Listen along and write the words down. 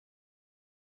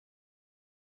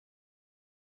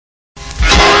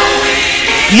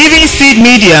Living Seed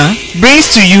Media brings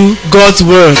to you God's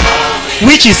Word,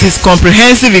 which is His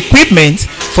comprehensive equipment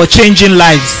for changing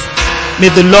lives. May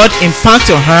the Lord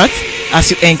impact your heart as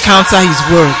you encounter His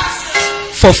Word.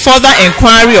 For further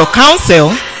inquiry or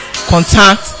counsel,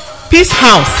 contact Peace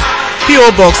House,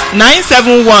 P.O. Box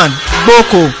 971,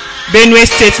 Boko, Benue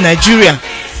State, Nigeria.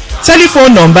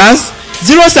 Telephone numbers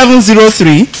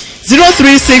 0703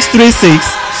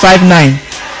 0363659,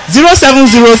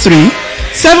 0703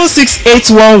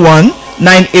 7681198.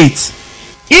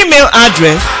 Email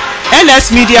address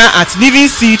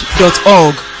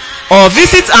lsmedia@livingseed.org, or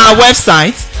visit our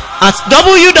website at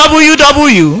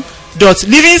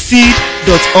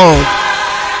www.livingseed.org.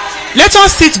 Let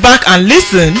us sit back and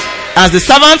listen as the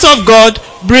servant of God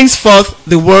brings forth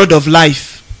the word of life.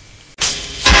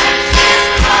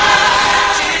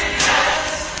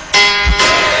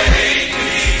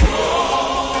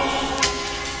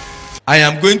 I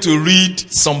am going to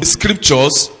read some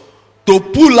scriptures to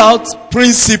pull out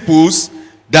principles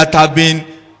that have been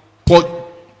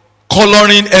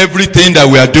coloring everything that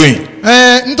we are doing.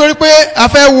 Nítorí pé a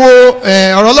fẹ́ wo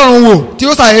ọ̀rọ̀ Ọlọ́run wò tí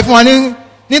ó ṣàyẹ̀ fún wa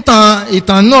nítan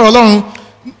ìtàn náà ọ̀rọ̀ Ọlọ́run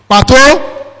pàtó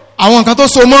àwọn nǹkan tó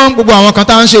so mọ́ gbogbo àwọn kan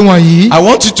tá ń ṣe wọ̀nyí. I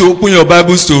want you to open your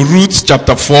Bibles to Ruth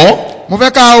chapter 4. Mo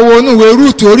fẹ́ ká wo inú ìwé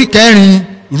Ruth orí 4.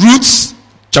 Ruth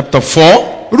chapter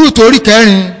 4. Ruth orí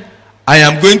 4. I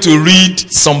am going to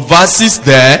read some verses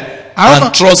there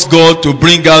and trust God to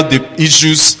bring out the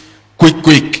issues quick.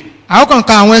 Àwọn kan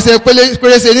ka àwọn ẹsẹ̀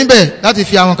pérése níbẹ̀ láti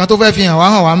fi àwọn kan tó fẹ́ fi hàn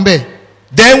wá ń bẹ̀.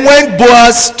 Then went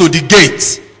Boaz to the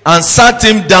gate and sat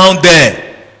him down there,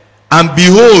 and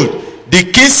behold, the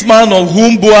kinsman of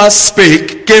whom Boaz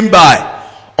spake came by,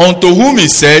 unto whom he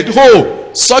said, Ho,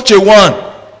 such a one,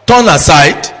 turn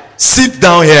aside, sit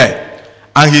down here.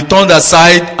 And he turned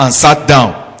aside and sat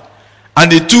down. And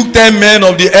they took 10 men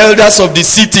of the elders of the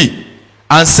city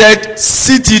and said,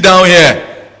 Sit ye down here.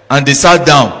 And they sat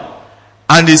down.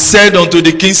 And he said unto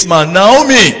the kinsman,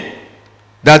 Naomi,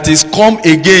 that is come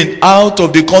again out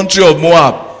of the country of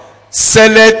Moab,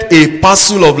 selleth a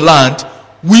parcel of land,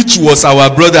 which was our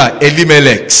brother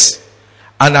Elimelech's.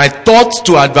 And I thought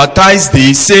to advertise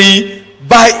thee, saying,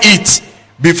 Buy it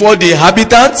before the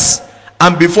inhabitants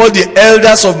and before the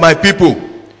elders of my people.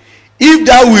 If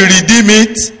thou wilt redeem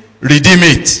it, redeem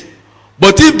it.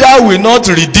 But if thou wilt not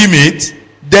redeem it,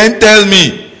 then tell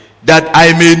me, that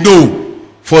I may know.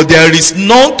 For there is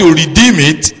none to redeem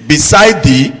it beside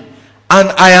thee,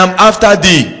 and I am after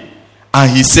thee. And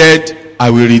he said, I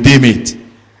will redeem it.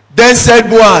 Then said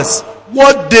Boaz,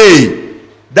 What day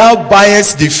thou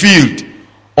buyest the field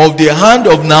of the hand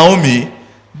of Naomi,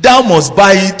 thou must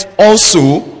buy it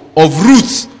also of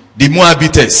Ruth the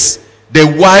Moabitess, the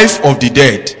wife of the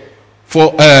dead,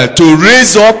 for to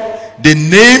raise up the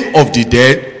name of the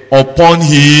dead upon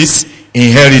his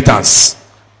inheritance.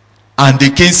 And the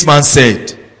kinsman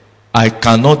said, I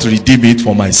cannot redeem it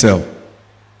for myself,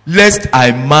 lest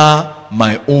I mar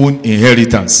my own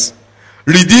inheritance.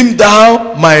 Redeem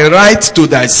thou my right to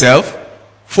thyself,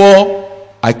 for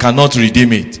I cannot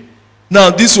redeem it. Now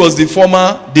this was the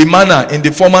manner in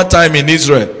the former time in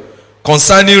Israel,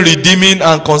 concerning redeeming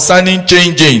and concerning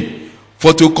changing.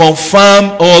 For to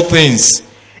confirm all things,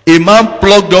 a man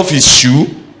plucked off his shoe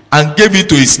and gave it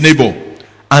to his neighbor.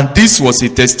 And this was a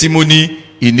testimony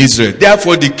in Israel.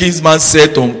 Therefore the kinsman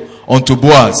said unto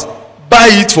Boaz, Buy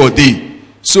it for thee.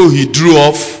 So he drew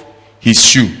off his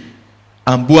shoe.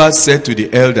 And Boaz said to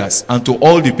the elders and to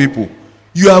all the people,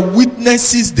 You are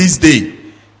witnesses this day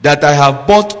that I have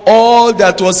bought all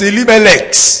that was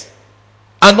Elimelech's,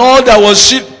 and all that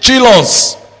was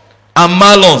Chilon's and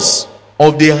Mahlon's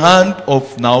of the hand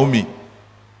of Naomi.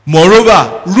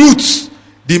 Moreover, Ruth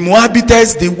the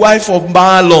Moabitess, the wife of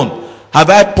Mahlon,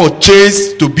 have I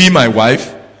purchased to be my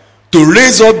wife, to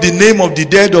raise up the name of the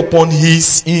dead upon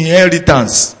his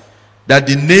inheritance, that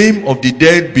the name of the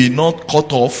dead be not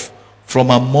cut off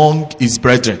from among his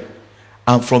brethren,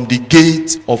 and from the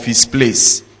gate of his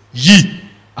place. Ye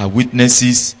are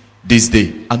witnesses this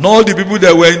day. And all the people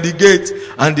that were in the gate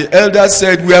and the elders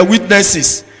said, We are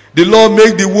witnesses. The Lord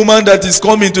make the woman that is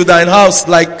coming to thine house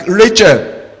like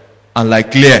Rachel and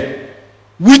like Leah,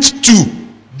 which two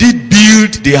did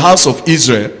build the house of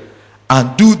Israel,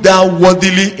 and do thou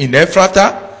worthily in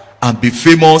Ephrathah, and be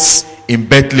famous in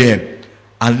Bethlehem.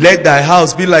 And let thy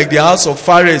house be like the house of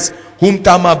Phares, whom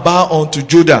Tamar bare unto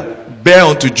Judah,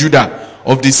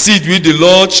 of the seed which the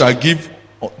Lord shall give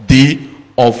thee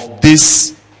of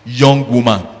this young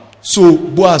woman. So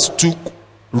Boaz took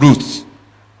Ruth,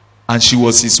 and she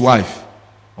was his wife.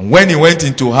 And when he went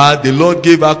into her, the Lord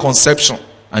gave her conception,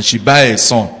 and she bare a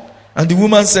son. And the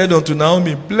woman said unto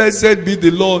Naomi, Blessed be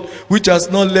the Lord, which has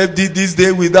not left thee this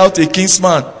day without a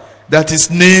kinsman, that his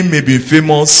name may be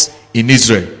famous in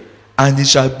Israel. And it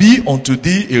shall be unto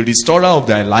thee a restorer of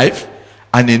thy life,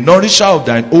 and a nourisher of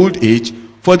thine old age,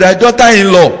 for thy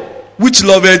daughter-in-law, which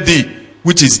loveth thee,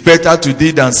 which is better to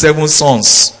thee than 7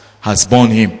 sons, has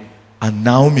borne him. And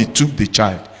Naomi took the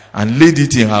child, and laid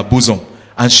it in her bosom,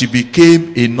 and she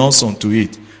became a nurse unto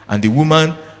it. And the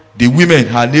women,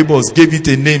 her neighbors, gave it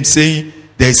a name, saying,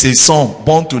 There is a son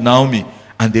born to Naomi,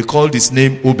 and they called his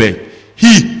name Obed.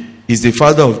 He is the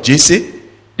father of Jesse,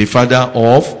 the father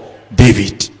of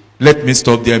David. Let me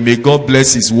stop there. May God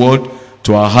bless his word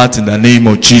to our heart in the name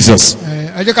of Jesus.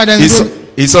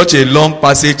 It's such a long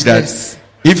passage that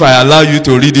if I allow you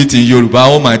to read it in Yoruba,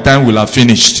 all my time will have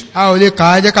finished. Now,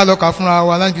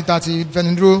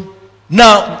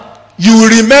 you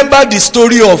remember the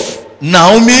story of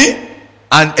Naomi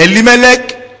and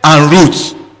Elimelech and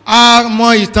Ruth.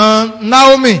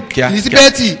 Naomi,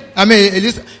 Elizabeth,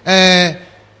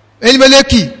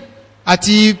 Elimelech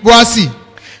àti Boasi.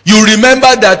 You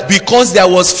remember that because there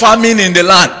was famine in the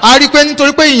land.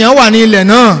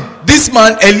 This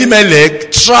man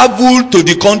Elimelech traveled to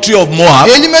the country of Moab.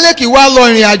 He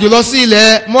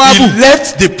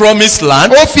left the promised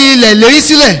land.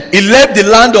 He left the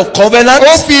land of covenant.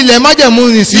 He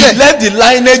left the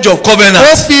lineage of covenant.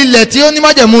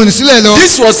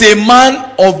 This was a man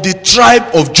of the tribe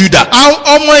of Judah.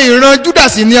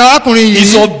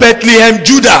 He's of Bethlehem,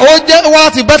 Judah.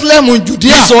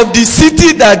 He's of the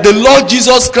city that the Lord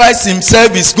Jesus Christ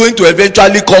himself is going to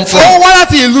eventually come from.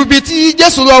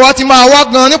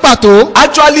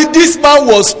 Actually, this man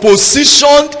was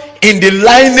positioned in the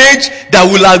lineage that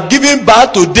will have given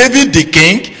birth to David the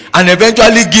king and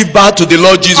eventually give birth to the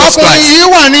Lord Jesus Christ.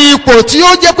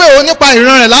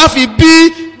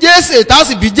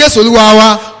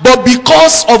 But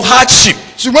because of hardship,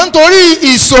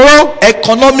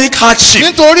 economic hardship,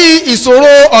 he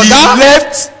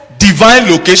left divine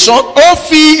location.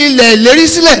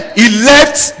 He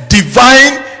left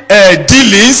divine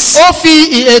dealings.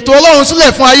 He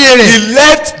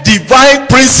left divine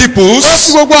principles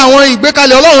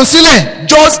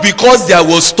just because there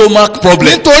was stomach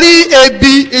problem. And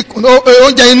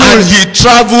he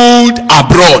traveled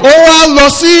abroad.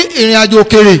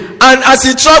 And as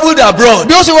he traveled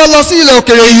abroad, in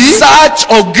search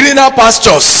of greener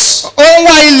pastures,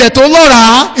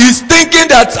 he's thinking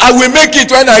that I will make it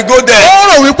when I go there.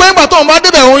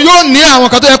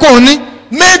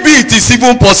 Maybe it is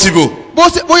even possible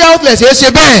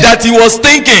that he was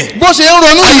thinking, I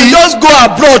will just go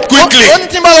abroad quickly and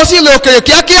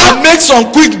make some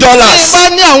quick dollars,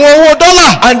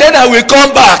 and then I will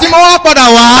come back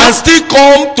and still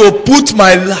come to put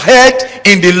my head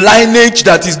in the lineage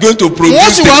that is going to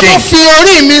produce the king.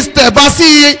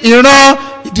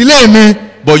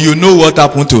 But you know what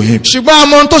happened to him.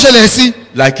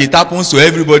 Like it happens to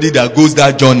everybody that goes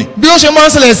that journey. He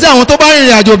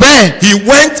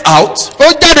went out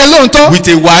with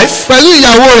a wife,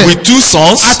 with 2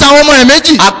 sons.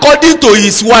 According to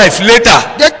his wife later,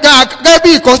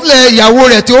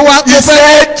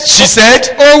 she said,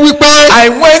 I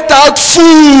went out full.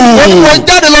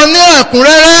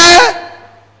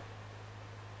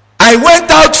 I went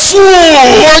out full.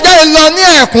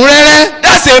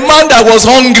 That's a man that was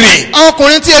hungry.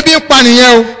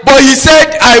 But he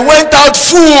said, I went out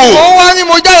full.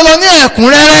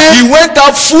 He went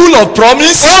out full of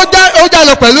promise, full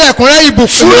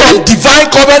of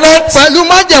divine covenant,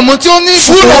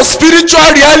 full of spiritual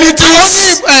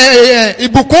realities.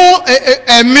 But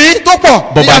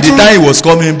by the time he was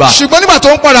coming back, he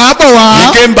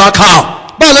came back how?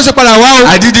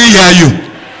 I didn't hear you.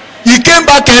 He came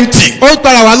back empty.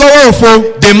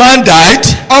 The man died.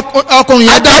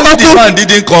 The man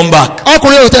didn't come back.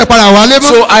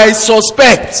 So I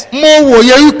suspect,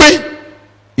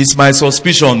 it's my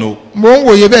suspicion,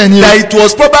 that it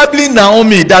was probably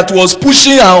Naomi that was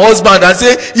pushing her husband and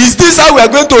saying, is this how we are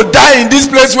going to die in this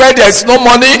place where there is no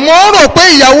money?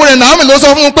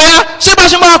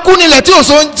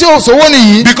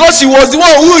 Because she was the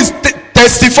one who is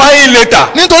testifying later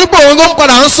that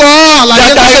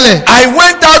I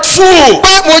went out full,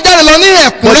 but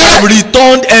I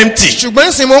returned empty. She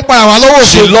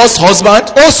lost husband,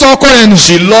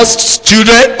 she lost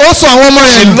children, she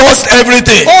lost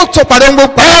everything.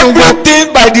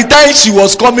 Everything by the time she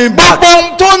was coming back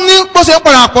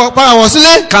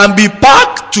can be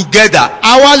packed together,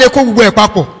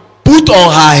 put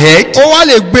on her head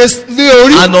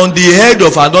and on the head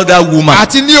of another woman.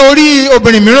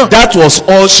 That was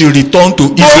all she returned to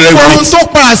Israel with.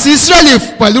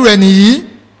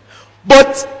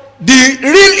 But the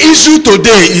real issue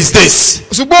today is this.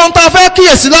 ṣùgbọ́n ohun tá a fẹ́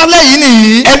kíyèsí lálẹ́ yìí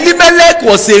nìyí. Elimelech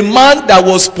was a man that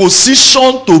was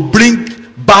positioned to bring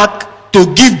back, to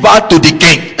give back to the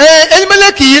king.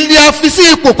 Elimeleki yìí ni a fi sí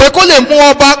ipò pé kó lè mú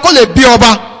ọba, kó lè bí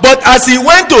ọba. But as he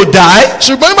went to die,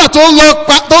 ṣùgbọ́n nígbà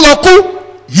tó lọ kú.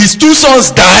 his two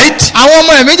sons died. àwọn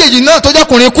ọmọ ẹ̀ méjèèjì náà tó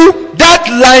jẹ́kùnrin kú. That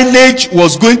lineage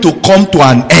was going to come to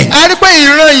an end. a rí pé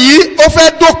ìran yìí ó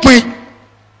fẹ́ dópin.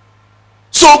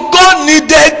 So God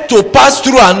needed to pass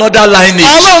through another lineage.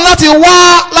 Ọlọ́run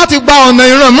láti gba ọ̀nà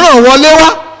ìran mìíràn wọlé wá.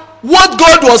 What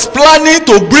God was planning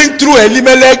to bring through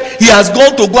Elimelech, he has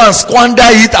gone to go and squander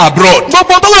it abroad.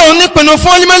 gbogbo tọ́lọ́run nípinnu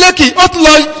fún Elimeleki ó ti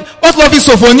lọ fi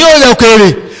ṣòfò ní ilẹ̀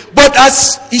òkèèrè. But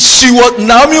as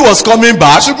Naomi was coming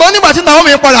back, ṣùgbọ́n nígbà tí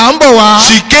Naomi padà ń bọ̀ wá.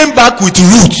 she came back with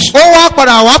Ruth. ó wá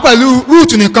padà wá pẹ̀lú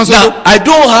Ruth nìkan ṣoṣo. Now, I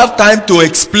don't have time to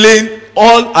explain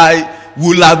all I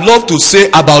would have loved to say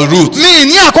about Ruth. mi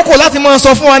ní àkókò láti máa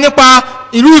sọ fún wa nípa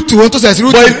Ruth ohun tó ṣẹ̀ sí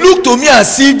Ruth. But it looked to me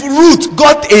as if Ruth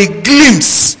got a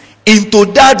glimpse into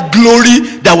that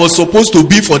glory that was supposed to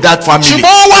be for that family. ṣùgbọ́n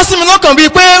ó wá sí mi lọ́kàn bíi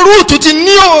pé Ruth ti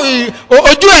ní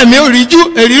ojú ẹ̀mí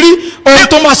èrírí ohun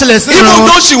tó máa ṣẹlẹ̀ sí ìran Even wọn.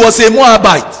 though she was a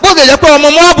Moabite, bó ṣe jẹ́ pé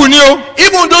ọmọ Moabu ni o.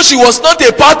 even though she was not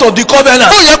a part of the covenant,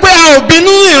 bó ṣe jẹ́ pé a ò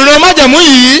bínú ìran májẹ̀mú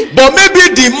yìí. but maybe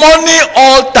the money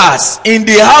altars in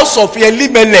the house of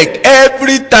Elimelech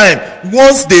every time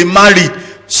once they married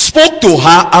spoke to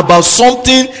her about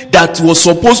something that was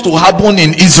supposed to happen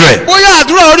in Israel. bóyá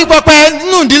àdúrà orí pẹpẹ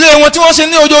nínú ìdílé wọn tí wọ́n ṣe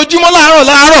ní ojoojúmọ́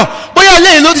láàárọ̀ bóyá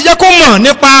eléyìí ló ti jẹ́ kó mọ̀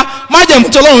nípa májẹ̀mú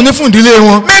tí Ọlọ́run ní fún ìdílé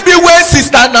wọn. Maybe when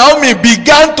Sister Naomi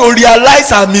began to realize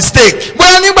her mistake,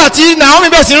 bóyá nígbà tí Naomi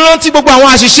bẹ̀ sí rántí gbogbo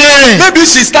àwọn àṣìṣe rẹ̀. maybe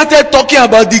she started talking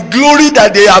about the glory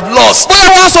that they have lost. bóyá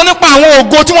wọ́n sọ nípa àwọn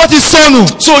ògo tí wọ́n ti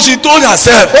sọnù. So she told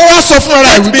herself, ó wá sọ fún ara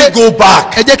let rẹ̀ me wípé go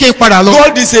back. ẹ jẹ́ kí n padà lọ.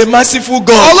 God is a merciful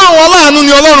God. Ọlọ́run aláàánú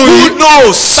ni Ọlọ́run Who yìí.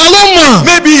 knows? ta ló mọ̀.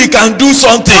 Maybe he can do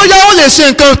something. bóyá ó lè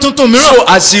ṣe nǹkan tuntun mìíràn. So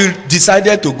as she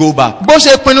decided to go back, bó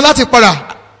ṣe pinnu láti padà.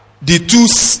 the two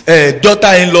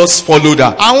daughter-in-laws followed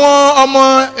her. àwọn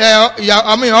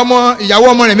ọmọ ìyàwó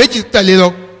ọmọ rẹ̀ méjì tẹ̀lé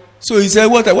lọ. So he said,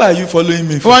 why are you following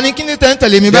me for? wọ́n ní kí ni tẹ́ ń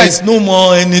tẹ̀lé mi There báyìí. is no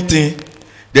more anything.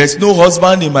 There is no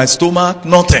husband in my stomach,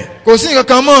 nothing. kò sí nǹkan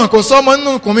kan mọ́ kò sọ ọmọ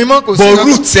nínú ikùn mi mọ́ kò sí But nǹkan.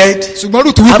 Ruth said, ṣùgbọ́n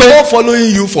Ruth I'm wípé not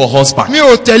following you for husband. mi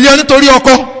ò tẹ̀lé ọ nítorí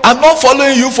ọkọ. I'm not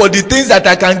following you for the things that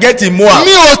I can get in Moab.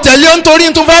 mi ò tẹ̀lé ọ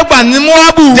nítorí tó fẹ́ gbà ní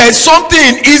Moabu. There is something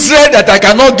in Israel that I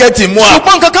cannot get in Moab.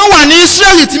 ṣùgbọ́n nǹkan kan wà ní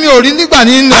Israẹli tí mi ò rí nígbà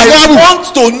ní I Moabu.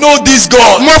 want to know this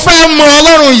God. mo fẹ́ mọ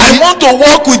Ọlọ́run I yìí. want to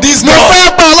walk with this mo God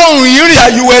fẹ́ bá Ọlọ́run yìí rìn.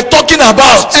 that you were talking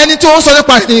about. ẹni tí ó ń sọ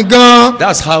nípa ìsìn gan-an.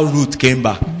 That's how Ruth came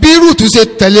back. bí Ruth ṣe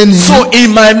tẹ̀lé nìyí. So in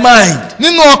my mind,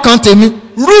 nínú ọkàn tèmi.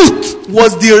 Ruth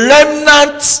was the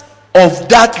remnant of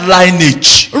that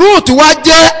lineage. Ruth wá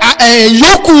jẹ́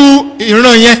yòókù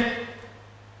ìran yẹn.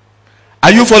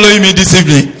 Are you following me this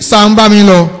evening? sàǹbà mi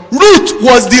lọ. Ruth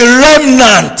was the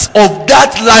remnant of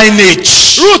that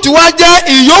lineage. Ruth wá jẹ́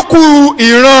ìyókù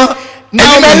ìran.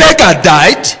 Elimelech had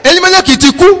died. Elimeleki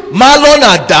ti kú. Mahlon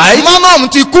had died. Mahlon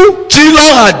ti kú.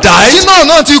 Chilon had died. Chilon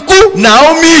náà ti kú.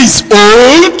 Naomi is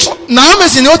old. Naomi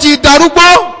sì ni ó ti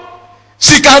darúgbó.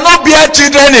 She cannot bear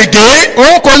children again.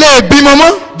 òun kò lè bímọ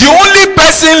mọ́. The only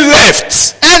person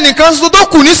left ẹnìkan ṣoṣo tó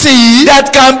kù nísìnyí.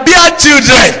 that can bear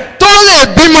children, tó lè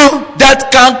bímọ.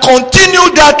 that can continue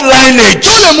that lineage,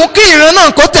 tó lè mú kí ìran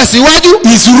náà kó tẹ̀síwájú.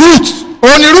 is Ruth.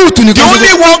 òun ni Ruth The nìkan only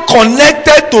ṣoṣo. one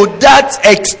connected to that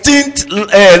extinct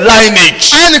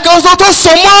lineage ẹnìkan ṣoṣo tó so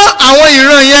mọ́ àwọn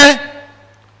ìran yẹn.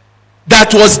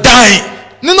 that was dying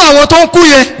nínú àwọn tó ń kú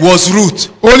yẹn. was Ruth.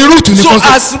 òun ni Ruth So nìkan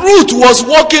ṣoṣo. as Ruth was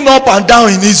walking up and down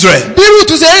in Israel, bí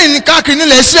Ruth ṣe rìn ní káàkiri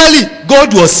nílẹ̀ Ísírẹ́lì.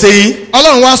 God was saying,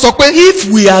 Ọlọ́run wá sọ pé. if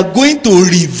we are going to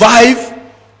revive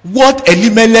what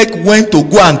Elimelech went to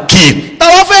go and kill,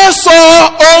 táwọn fẹ́ sọ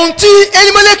ohun tí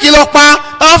Elimeleki lọ pa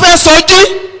táwọn fẹ́ sọ jí.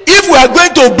 if we are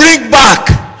going to bring back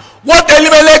what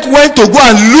Elimelech went to go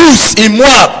and lose in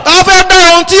Moab, táwọn fẹ́ dá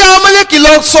ohun tí Elimeleki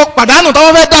lọ sọ pàdánù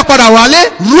táwọn fẹ́ dá padà wálé.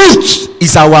 Ruth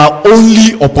is our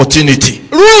only opportunity.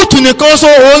 Ruth nìkan so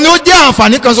òun ni ó jẹ́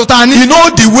àǹfààní kan so tá a ní. You know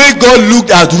the way God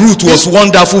looked at Ruth was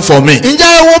wonderful for me. ǹjẹ́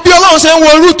ẹ wo bí Ọlọ́run ṣe ń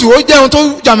wo Ruth ó jẹ́ ohun tó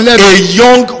jà mí lẹ́nu. A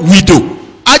young widow.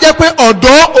 a jẹ́ pé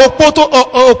ọ̀dọ́ opó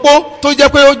tó jẹ́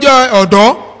pé ó jẹ́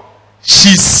ọ̀dọ́.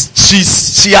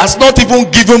 She has not even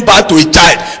given birth to a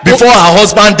child before her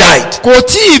husband died. kò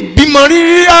tí ì bímọ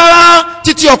rírí rárá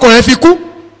títí ọkọ rẹ̀ fi kú.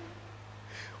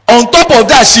 On top of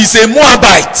that, she is a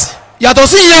Moabite. yàtọ̀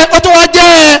sí ìyẹn ó tún wá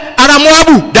jẹ́ ará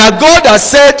Moabu. That God has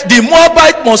said the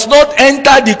Moabite must not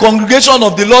enter the congregation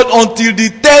of the Lord until the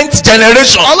 10th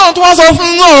generation. Ọlọ́run tó wá sọ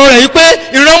fún ọ̀rọ̀ rẹ̀ yìí pé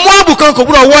ìran Moabu kan kò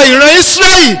gbúdọ̀ wọ ìran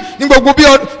Israẹli ní gbogbo bí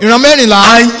ìran 14.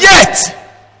 And yet,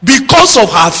 because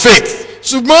of her faith.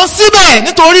 ṣùgbọ́n síbẹ̀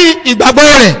nítorí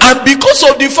ìgbàgbọ́ rẹ̀. And because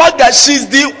of the fact that she's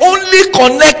the only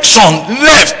connection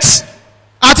left.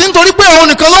 àti nítorí pé òun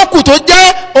nìkan ló kù tó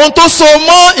jẹ́ ohun tó so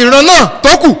mọ́ ìran náà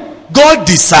tó kù. God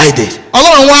decided.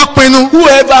 Ọlọ́run wá pinnu.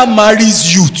 Whoever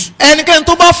marries youth. ẹnikẹ́ni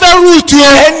tó bá fẹ́ Rúùtù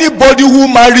o. Anybody who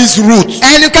marries Ruth.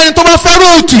 ẹnikẹ́ni tó bá fẹ́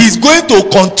Rúùtù. is going to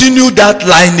continue that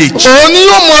lineage. òun ni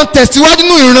yóò mọ tẹ̀síwájú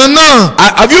nínú ìran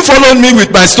náà. Have you followed me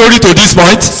with my story to this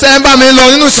point? ṣé ń bá mi lọ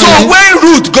nínú So ìsọ̀rọ̀. when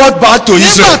Ruth got back to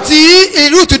nígbà Israel. tí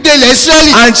Rúùtù dé ilẹ̀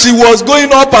Ísírẹ́lì. And she was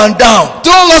going up and down.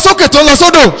 tó ń lọ sókè tó ń lọ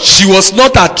sódò. She was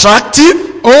not attractive.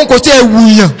 òun kò tiẹ̀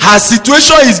wùyàn. Her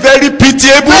situation is very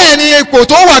pitiable. bẹ́ẹ̀ ni ipò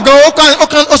tó wà gan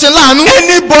ó ṣe láàánú.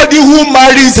 Anybody who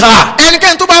marries her.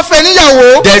 ẹnikẹ́ni tó bá fẹ́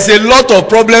níyàwó. There's a lot of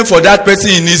problem for that person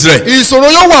in Israel. ìṣòro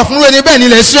yóò wà fún ẹni bẹ́ẹ̀ ní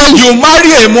ilẹ̀ Ísírẹ́lì. You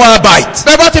marry a Moabite.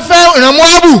 bẹ́ẹ̀ bá ti fẹ́ ìran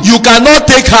Móábù. You cannot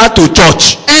take her to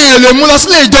church. ẹ lè mú lọ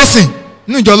sílé ìjọsìn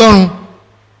ní ìjọ Ọlọ́run.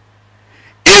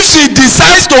 If she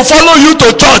decides to follow you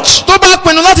to church. tó bá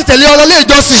pinnu láti tẹ̀lé ọ lọ ilé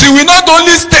ìjọsìn. She will not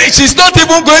only stay, she's not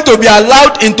even going to be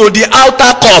allowed into the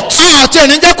outer court. àti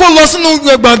ẹni jẹ́ kó lọ sínú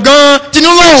gbọ̀ngàn tinú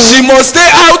lọ́hùn. She must stay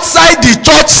outside the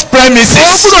church premises.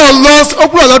 ó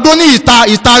gbúdọ̀ lọ dún ní ìta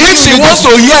If she wants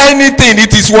to hear anything,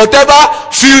 it is whatever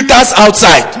filters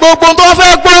outside. gbogbo tó wọ́n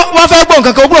fẹ́ gbọ́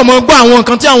nǹkan kan ó gbúdọ̀ mọ gbọ́ àwọn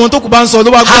nǹkan tí àwọn tó kù bá ń sọ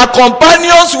ló bá gbọ́. Her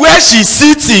companions where she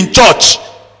sits in church.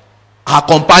 Her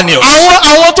companions.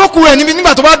 àwọn tó kù rẹ̀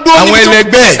nígbà tó bá dúró Àwọn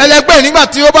ẹlẹgbẹ́ nígbà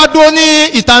tí ó bá dúró ní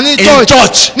ìta ní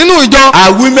church. nínú ìjọ.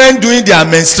 Are women doing their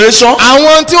menstruation?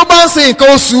 àwọn tí ó bá ń ṣe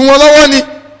nǹkan oṣù wọn lọ́wọ́ ni.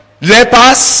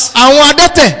 Lepers. àwọn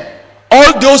adẹ́tẹ̀.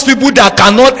 All those people that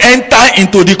cannot enter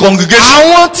into the congregation.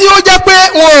 àwọn tí ó jẹ́ pé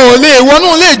wọn ò lè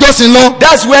wọnú ilé ìjọsìn lọ.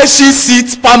 That's where she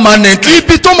sits permanently.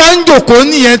 ibi tó máa ń jòkó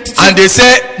nìyẹn. And they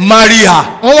say marry her.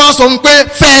 wọ́n wá sọ pé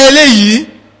fẹ́ eléyìí.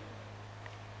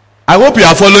 I hope you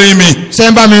are following me. ṣé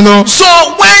ń bá mi lọ. So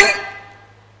when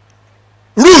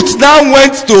Ruth now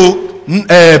went to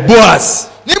Boaz.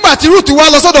 nígbà tí Ruth wá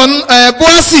lọ sọ́dọ̀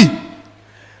Bóásì.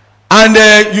 And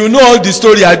you know all the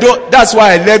story. That's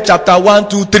why I left chapter 1,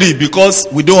 2, 3 because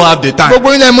we don't have the time.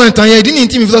 gbogbo ilé ẹmọ ìtàn yẹn ìdí nìyí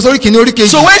tí mi fi lọ sórí kìíní orí kejì.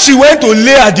 So when she went to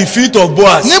lay at the feet of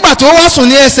Boaz. nígbà tó wá sùn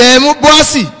ní ẹsẹ̀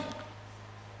Bóásì.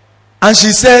 And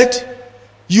she said,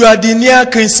 you are the near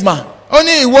kinsman. ó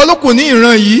ní ìwọ ló kù ní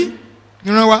ìran yìí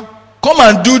ìran wa. Come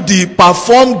and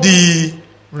perform the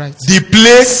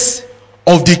place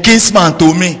of the kinsman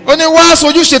to me. ó ní wá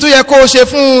sojúṣe tó yẹ kó o ṣe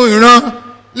fún ìran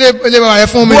lé bàbá rẹ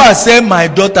fún mi. Boaz said, my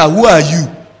daughter, who are you?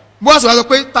 Bóásì wá sọ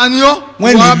pé ta ni ọ́.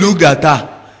 When he looked at her,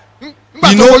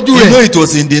 nígbà tó ojú rẹ̀. you know it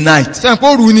was in the night. sẹ́yìn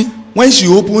kó rù ni. When she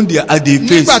opened the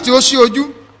face. nígbà tí ó ṣí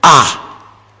ojú.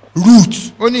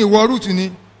 Ruth. ó ní ìwọ Ruth ni.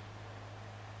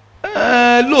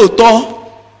 Lóòótọ́.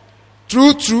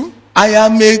 true. I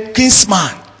am a kinsman.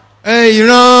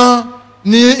 ìran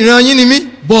yín ni mí.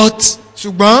 But.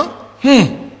 ṣùgbọ́n.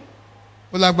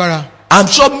 ó lágbára. I'm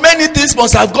sure many things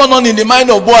must have gone on in the mind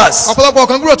of Boaz. ọ̀pọ̀lọpọ̀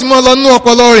kan gbúdọ̀ tí mo lọ nínú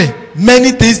ọpọlọ rẹ̀.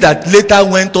 Many things that later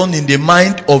went on in the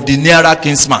mind of the nearer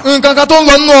kinsman. nǹkan kan tó ń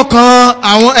lọ nínú ọkàn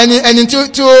àwọn ẹni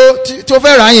tí ó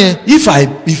fẹ́ rà yẹn.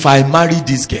 If I marry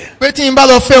this girl. pé tí n bá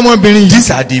lọ fẹ́ ọmọbìnrin yìí.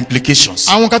 These are the implications.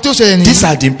 àwọn kan tó ṣẹlẹ̀ nìyí. These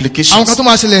are the implications. àwọn kan tó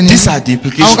máa ṣẹlẹ̀ nìyí. These are the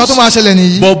implications. àwọn kan tó máa ṣẹlẹ̀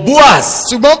nìyí. But Boaz.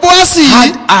 ṣùgbọ́n Bóásì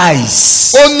had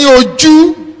eyes. ó ní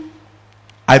ojú.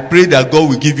 I pray that God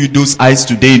will give you those eyes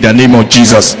today in the name of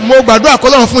Jesus. mo gbàdúrà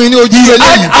k'Ọlọ́run fún yín ní ojú He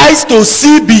eléyìí. had eyes to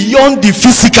see beyond the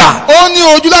physical. ó ní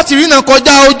ojú láti rí náà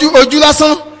kọjá ojú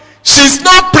lásán. She's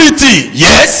not pretty,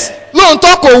 yes.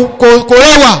 lóòótọ́ kò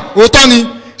rẹwà òótọ́ ni.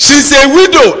 She's a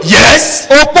widow, yes.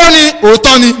 opó ni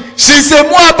òótọ́ ni. She's a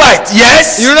Moabite,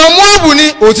 yes. ìran Móábù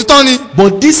ni òtítọ́ ni.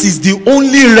 But this is the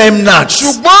only remnant.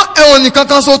 ṣùgbọ́n ẹ̀wọ̀n nìkan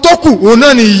kan so tó kù òun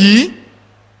náà nìyí.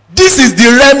 This is the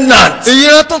remnant.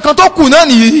 ìran kan tó kù náà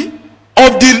nìyí.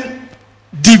 Of the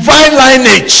divine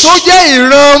lineage. tó jẹ́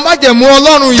ìran májẹ̀mú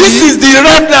Ọlọ́run yìí. This is the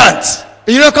remnant.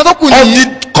 ìran kan tó kù of nìyí.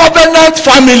 the covenant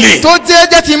family. tó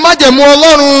jẹ́ ti májẹ̀mú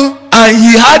Ọlọ́run. And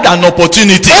he had an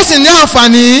opportunity. ó sì ní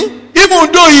àǹfààní.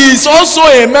 Even though he is also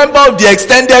a member of the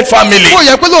extended family. kò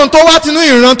yẹ pé lóun tó wá tinú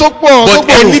ìran tó pọ̀. But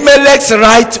Elimelech's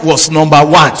right was number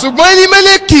 1. ṣùgbọ́n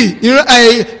Elimeleki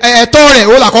ẹ̀tọ́ rẹ̀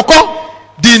ó làkọ́kọ́.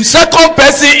 The second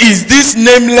person is this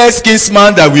nameless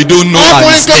kinsman that we don't know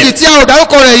his name. ọkùnrin kejì tí a ò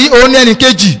dárúkọ rẹ̀ yìí òun ní ẹnì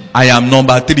kejì. I am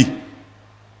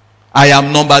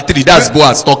number 3. That's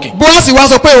Boaz talking. Bóásì wá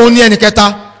sọ pé òun ní ẹnì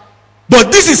kẹta. But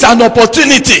this is an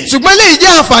opportunity. ṣùgbọ́n eléyìí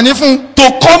jẹ́ àǹfààní fún.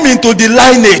 To come into the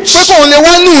lineage. pé kóun lè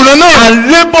wá nù ìran náà.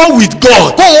 And labour with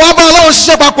God. kóun wá bá Ọlọ́run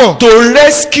ṣiṣẹ́ papọ̀. To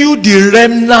rescue the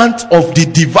remnant of the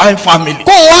divine family.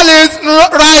 kóun wá lè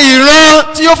ra ìran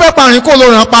tí ó fẹ́ parìn kó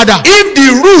ló ràn padà. If the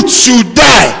root should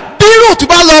die. bí Ruth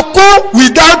bá lọ kú.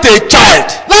 Without a child.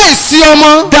 láìsí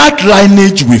ọmọ. that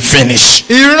lineage will finish.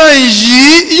 ìran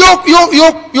yìí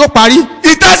yóò parí.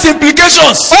 It has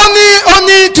implications. ó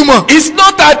ní ìtumọ̀. It's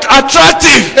not that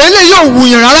attractive. eléyìí ò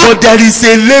wùyàn rárá. But there is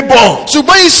a labor.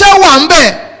 ṣùgbọ́n iṣẹ́ wà ń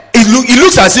bẹ̀. It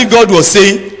looks as if God was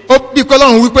saying, ó bí pé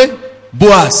Ọlọ́run wípé.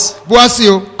 Boaz,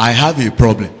 o. I have a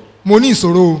problem. mo ní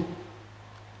ìṣòro o.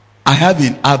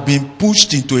 I've been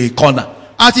pushed into a corner.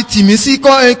 a ti tì mí sí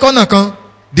kọ́nà kan.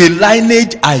 The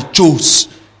lineage I chose,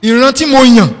 ìran tí mo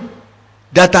yàn.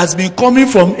 that has been coming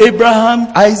from Abraham,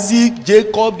 Isaac,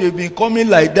 Jacob, they've been coming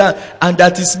like that, and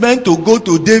that is meant to go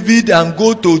to David and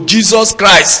go to Jesus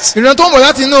Christ. ìran tó ń bọ̀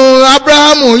láti inú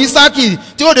Abrahamu, Isaki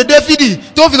tí ó dé Dáfídì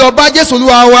tó fi lọ bá Jésù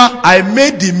Olúwa wa. I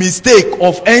made the mistake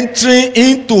of entering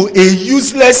into a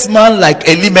useless man like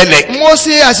Elimelech. mo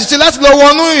ṣe àṣìṣe láti lọ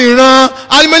wọnú ìran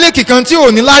Elimeleki kan tí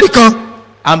ò ní lárí kan.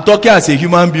 I'm talking as a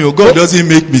human being. God doesn't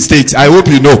make mistakes. I hope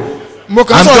you know. I'm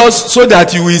just so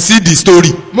that you will see the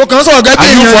story.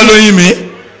 Are you following me?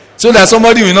 So that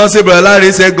somebody will not say, Brother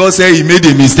Lanre said God said he made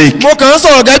a mistake. mo kàn ń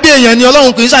sọ̀rọ̀ gẹ́gẹ́ bí èèyàn ni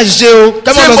Ọlọ́run kì í ṣàṣìṣe o.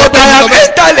 Say, but I have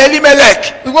entered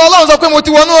Elimelech. ìwọ Ọlọ́run sọ pé mo ti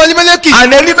wọnú Elimeleki.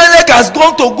 And Elimelech has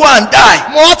gone to go and die.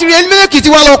 mo wá ti rí Elimeleki tí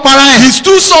wá lọ para ẹ̀. His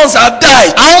two sons have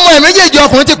died. àwọn ọmọ ẹ̀ méjèèjì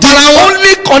ọkùnrin ti para The wọn.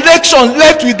 only connection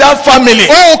left with that family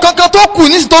ohun kankan tó kù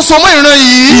nísìsiyìí tó so mọ́ ìran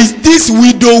yìí. is this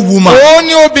widow woman. òun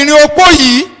ni obìnrin opó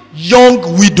yìí. Young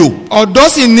widow. ọ̀dọ́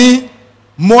sì ni.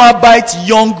 Moabite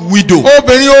young widow.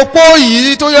 obìnrin opó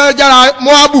yìí tó yára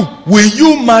Moabu. Will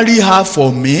you marry her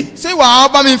for me? ṣé wàá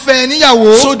bá mi fẹ́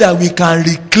níyàwó. So that we can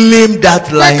reclaim that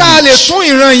pé ká lè lineage. tún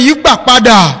ìran yìí gbà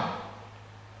padà.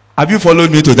 Have you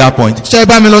followed me to that point? ṣé ẹ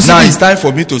bá mi lọ Now síbi. it's time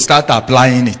for me to start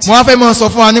applying it. mo wá fẹ́ máa sọ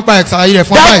fún wa nípa ẹ̀sàlàyé rẹ̀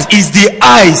fún wa báyìí. That is the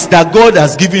eyes that God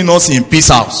has given us in Peace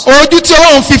House. ojú tí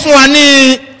Ọlọ́run fi fún wa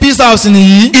ní Peace House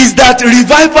nìyí. Is that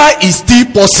revival is still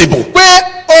possible. pé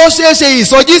ó ṣeé ṣe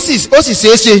ìsọjí ó sì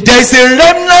ṣeé ṣe. There is a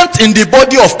remnant in the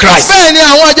body of Christ. bẹ́ẹ̀ ni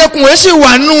àwọn àjẹkùnrin sì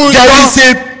wà nù There ìjọ. is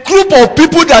a group of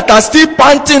people that are still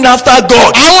panting after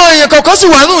God. àwọn èèyàn kọ̀ọ̀kan sì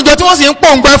wà nù ìjọ tí wọ́n sì ń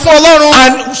pòǹgbẹ fún Ọlọ́run.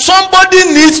 And somebody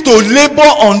needs to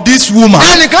labor on this woman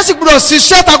ẹnìkan sì gbọdọ̀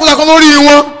ṣiṣẹ́ takuntakun lórí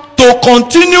wọn. to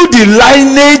continue the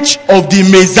lineage of the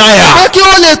Messiah pé kí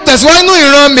ó lè tẹ̀síwájú nínú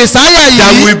ìran Mèsáyà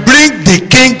that yìí. will bring the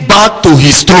king back to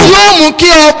his throne. yóò mú kí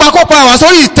ọba kó padà wá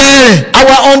sórí ìtẹ́ rẹ̀.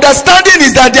 Our understanding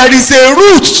is that there is a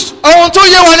root. ohun tó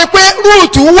yé wa ni pé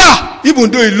rúùtù wà.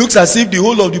 Even though it looks as if the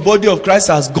whole of the body of Christ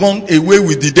has gone away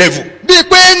with the devil. bíi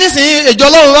pé nísìnyí ìjọ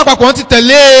Ọlọ́run lápapọ̀ ti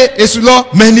tẹ̀lé èṣù lọ.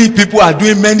 Many people are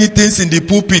doing many things in the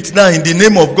pulpit now in the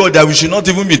name of God that we should not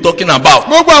even be talking about.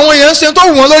 gbogbo àwọn èèyàn ń ṣe tó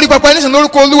wù wọ́n lórí pẹpẹ nísìnyí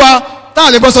lórúkọ Olúwa tá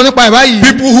a lè bọ́ sọ nípa ẹ̀ báyìí.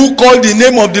 People who call the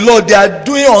name of the Lord, they are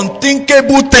doing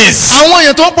unthinkable things. àwọn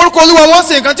èèyàn tó ń porúkọ Olúwa wọ́n ń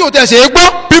ṣe nǹkan tí ò tẹ̀ ṣe é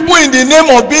gbọ́. People in the name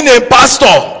of being a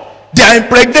pastor, they are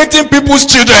impregnating people's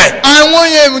children. àwọn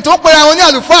èèyàn tó pera wọn ní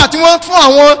àlùfáà tí wọ́n fún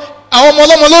àwọn ọmọ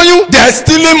ọlọ́mọ lóyún. They are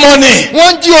stealing money.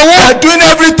 wọ́n ń jí They owó. are doing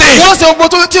everything. wọ́n ṣe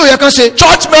gbogbo tí ò yẹ kan ṣe.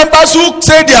 Church members who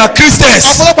say they are Christians,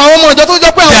 ọ̀pọ̀lọpọ̀ àwọn ọmọ ìjọ tó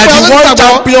jẹ́ pé they àwọn are the ọmọ ones ìgbàgbọ́.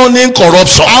 championing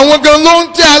corruption. àwọn gan ló ń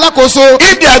jẹ́ alákòóso.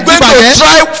 If they are going to ìbàjẹ́.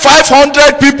 try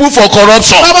 500 people for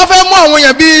corruption, bàbá fẹ́ mú àwọn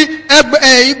èèyàn bíi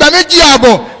ìgbà méjì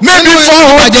ààbọ̀. maybe nínú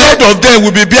ìbàjẹ́. 400 of them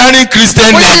will be bearing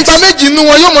Christian bóyá names. ìgbà méjì nínú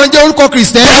wọn yóò máa jẹ́ orúkọ They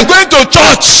Kristẹni. are going to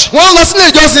church. wọ́n lọ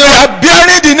sílé ìjọsìn They wọn. are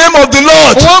bearing the name of the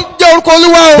Lord. wọ́n ń jẹ́ orúkọ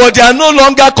Olúwa o. But they are no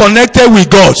longer connected with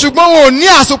God. ṣùgbọ́n wọn ò ní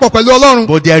àsopọ̀ pẹ̀lú Ọlọ́run.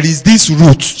 But there is this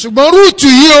root. ṣùgbọ́n rúùtù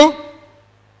yìí o.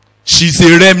 She's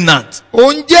a remnant.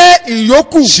 òun jẹ́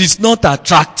ìyókù. She's not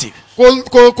attractive.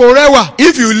 kò rẹwà.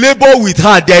 If you labor with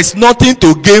her, there is nothing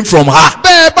to gain from her.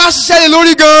 bẹ́ẹ̀ bá ṣiṣẹ́ lé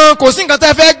lórí gan-an kò sí nǹkan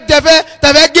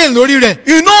tẹ́fẹ́ gain lórí rẹ̀.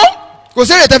 You know, kò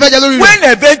sí èrè tẹ́fẹ́ jẹ lórí rẹ̀. when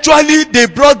eventually they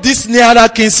brought this nearer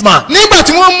kinsman, nígbà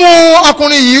tí wọ́n mú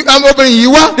obìnrin yìí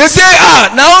wá. they say,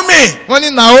 Naomi, wọ́n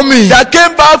ní Naomi. that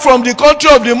came back from the country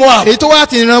of the Moab, èyí tó wá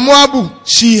ti ìran Moabu.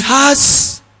 she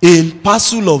has a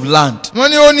parcel of land. wọ́n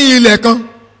ní ó ní ilẹ̀ kan.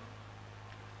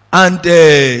 And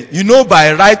you know,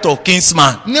 by right of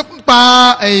kinsman,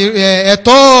 nípa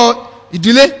ẹ̀tọ́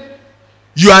ìdílé.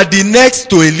 you are the next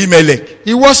to Elimelech,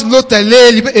 ìwọ sì ló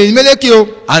tẹ̀lé Elimeleki o.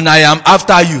 and I am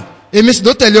after you. èmi sì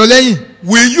ló tẹ̀lé ọ lẹ́yìn.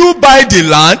 Will you buy the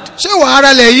land? ṣé wàá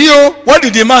ra lẹ̀ yìí o. What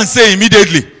did the man say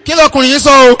immediately? kí lọkùnrin yìí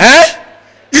sọ o.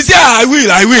 He said, I will.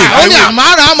 ó ní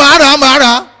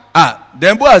àmàrà.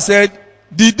 Then Boaz said,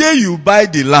 the day you buy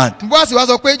the land, bọ́ọ̀sì wa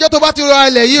sọ pé ìjọ́ tó bá ti ra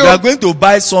ilẹ̀ yìí you o. are going to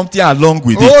buy something along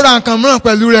with ó it. ra nǹkan mìíràn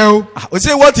pẹ̀lú rẹ o. We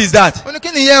say, what is that? ó ní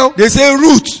kí nìyẹn o. They say,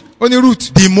 Ruth, ó ní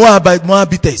Ruth. the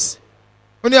Moabites.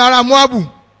 ó ní ará Moabu.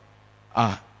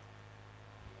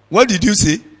 What did you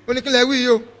say? ó ní kí lẹ wí yìí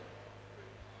o.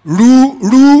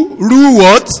 Ru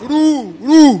what?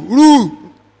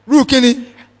 Rú kí ni.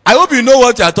 I hope you know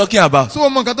what you are talking about. So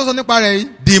mọ nǹkan tó sọ nípa rẹ̀ yìí.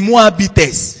 The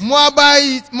Moabites.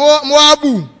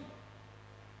 Moabu.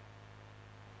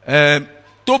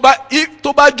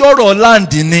 Tó bá jọ̀rọ̀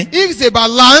land ni. If it's about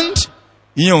land,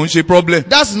 ìyẹn ò ń ṣe problem.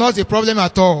 that's not a problem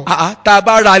at all. Tá a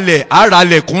bá ralẹ̀ á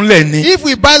ralẹ̀ kúnlẹ̀ ni. If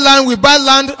we buy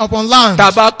land upon land. Tá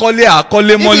a bá kọ́lé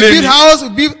àkọ́lé mọ́lé If ni. we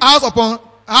build house upon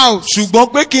house.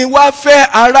 ṣùgbọ́n pé kí n wá fẹ́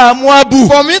ará Moabu.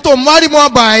 For me to marry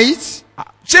Moabites.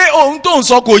 ṣé ohun tó ń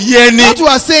sọ kò yé ẹni. What you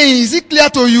are saying, is it clear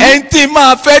to you? ẹni tí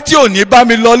máa fẹ́ tí ò ní bá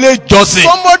mi lọ lé ìjọsìn.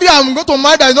 Somebody I'm going to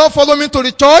marry that is not follow me to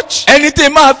the church. ẹni tí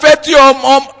máa fẹ́ tí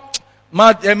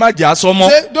ẹ má jẹ́ àsọmọ.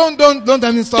 Say, don't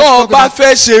tell me stop. tó o bá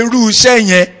fẹ́ ṣe irú iṣẹ́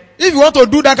yẹn. If you want to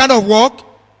do that kind of work,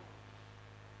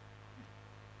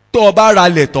 tó o bá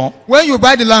ralẹ̀ tán. when you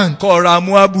buy the land, kó ra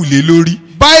Moabu lé lórí.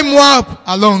 buy Moab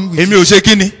along with. èmi ò ṣe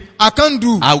kí ni. I can't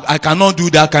do. I cannot do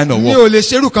that kind of Mi work. ò lè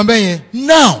ṣerú kan bẹ́ẹ̀ yẹn.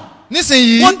 Now,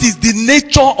 Nísìnyí. what is the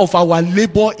nature of our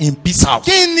labour in peace house?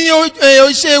 Kí ni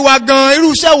iṣẹ́ wa gan?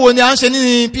 Irú iṣẹ́ wo ni à ń ṣe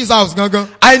ní peace house gangan?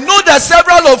 I know that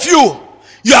several of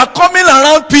you are coming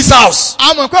around peace house.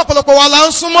 A mọ̀ pé ọ̀pọ̀lọpọ̀ wa la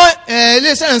ń súnmọ́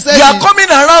ilé-iṣẹ́ ìrìnsẹ́ You are yìí. coming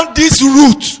around this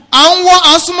route À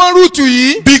ń súnmọ́ rúùtù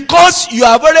yìí. because you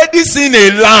have already seen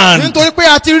a land. Nítorí pé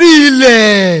a ti rí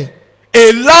ilẹ̀.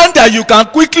 A land that you can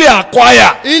quickly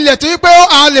acquire. Ilẹ̀ tó yí pé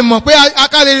a lè mọ̀ pé a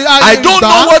lè gbà. I don't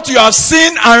know what you have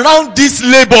seen around this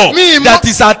labour Mi mọ̀- that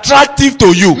is attractive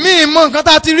to you. Mi mọ̀ nǹkan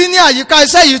tá a ti rí ní àyíká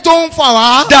iṣẹ́ yìí tó ń fà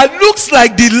wá. That looks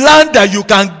like the land that you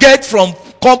can get from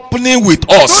company with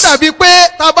Tó us. dàbí pé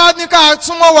tá a bá ní ká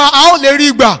súnmọ́ wa, a ó lè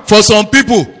rí gbà. For some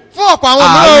people, Fún ọ̀pọ̀ àwọn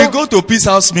we mìíràn, go to peace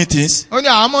house meetings, ó ní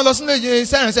àmọ́ lọ sínú iṣẹ́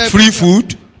ìrìnsẹ́. free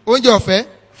food, Oúnjẹ ọ̀fẹ́,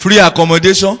 free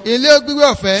accommodation, ilé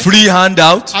gbígbé ọ̀fẹ́, free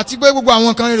handout, àti pé gbogbo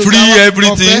àwọn nǹkan èròjà free wa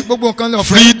everything, ọ̀fẹ́, gbogbo nǹkan ọ̀fẹ́,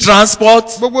 free transport.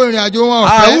 gbogbo ìrìn àjò wọn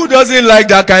Who ọ̀fẹ́. doesn't like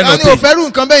that kind Ta of ni ò thing? fẹ́ rú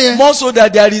nǹkan bẹ́ẹ̀ yẹn? More so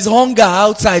that there is hunger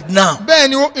outside now. Bẹ́ẹ̀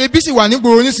ni ebi sì wà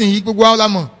nígboro nísìnyí gbogbo wa la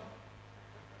mọ̀.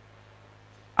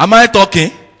 Am I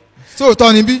talking?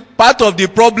 Sóòótọ́ ni bí. Part of the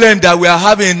problem that we are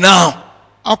having now,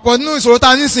 Ọ̀pọ̀ nínú ìṣòro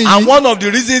ta nísìnyí. and one of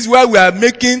the reasons why we are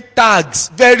making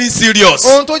tags very serious,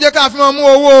 Ohun tó jẹ́ ká fi máa mú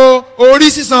owó orí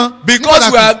sísan.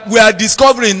 because we are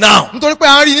discovering now Nítorí pé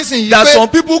à ń rí nísìnyí that pé some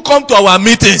people come to our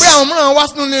meetings. pé àwọn mìíràn wá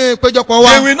sínú ilé ìpéjọpọ̀ wa.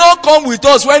 They will not come with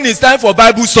us when it's time for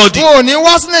Bible study. Wọn ò ní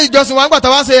wá sílé ìjọsìn wa nígbà tá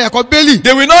a bá ṣe ẹ̀kọ́ bẹ́ẹ̀lì.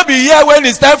 They will not be here when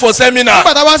it's time for seminar.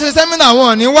 Nígbà tá a bá ṣe sẹ́mínà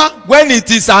wọn ò ní wá. When it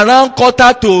is around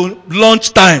quarter to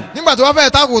lunch time, Nígbà tó wá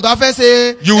fẹ́ tako tó wá fẹ́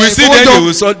ṣe you will see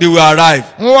them, they will arrive.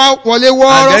 Wọ́n wá wọlé And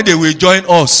wọ́ọ́rọ́. then they will join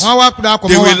us. Wọ́n wá darapọ̀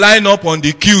They mọ́ will wa. line up on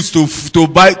the queues to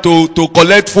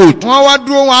collect food. Wọ́n wá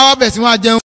dúró wọn á wá bẹ̀ sí wọn á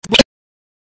jẹun.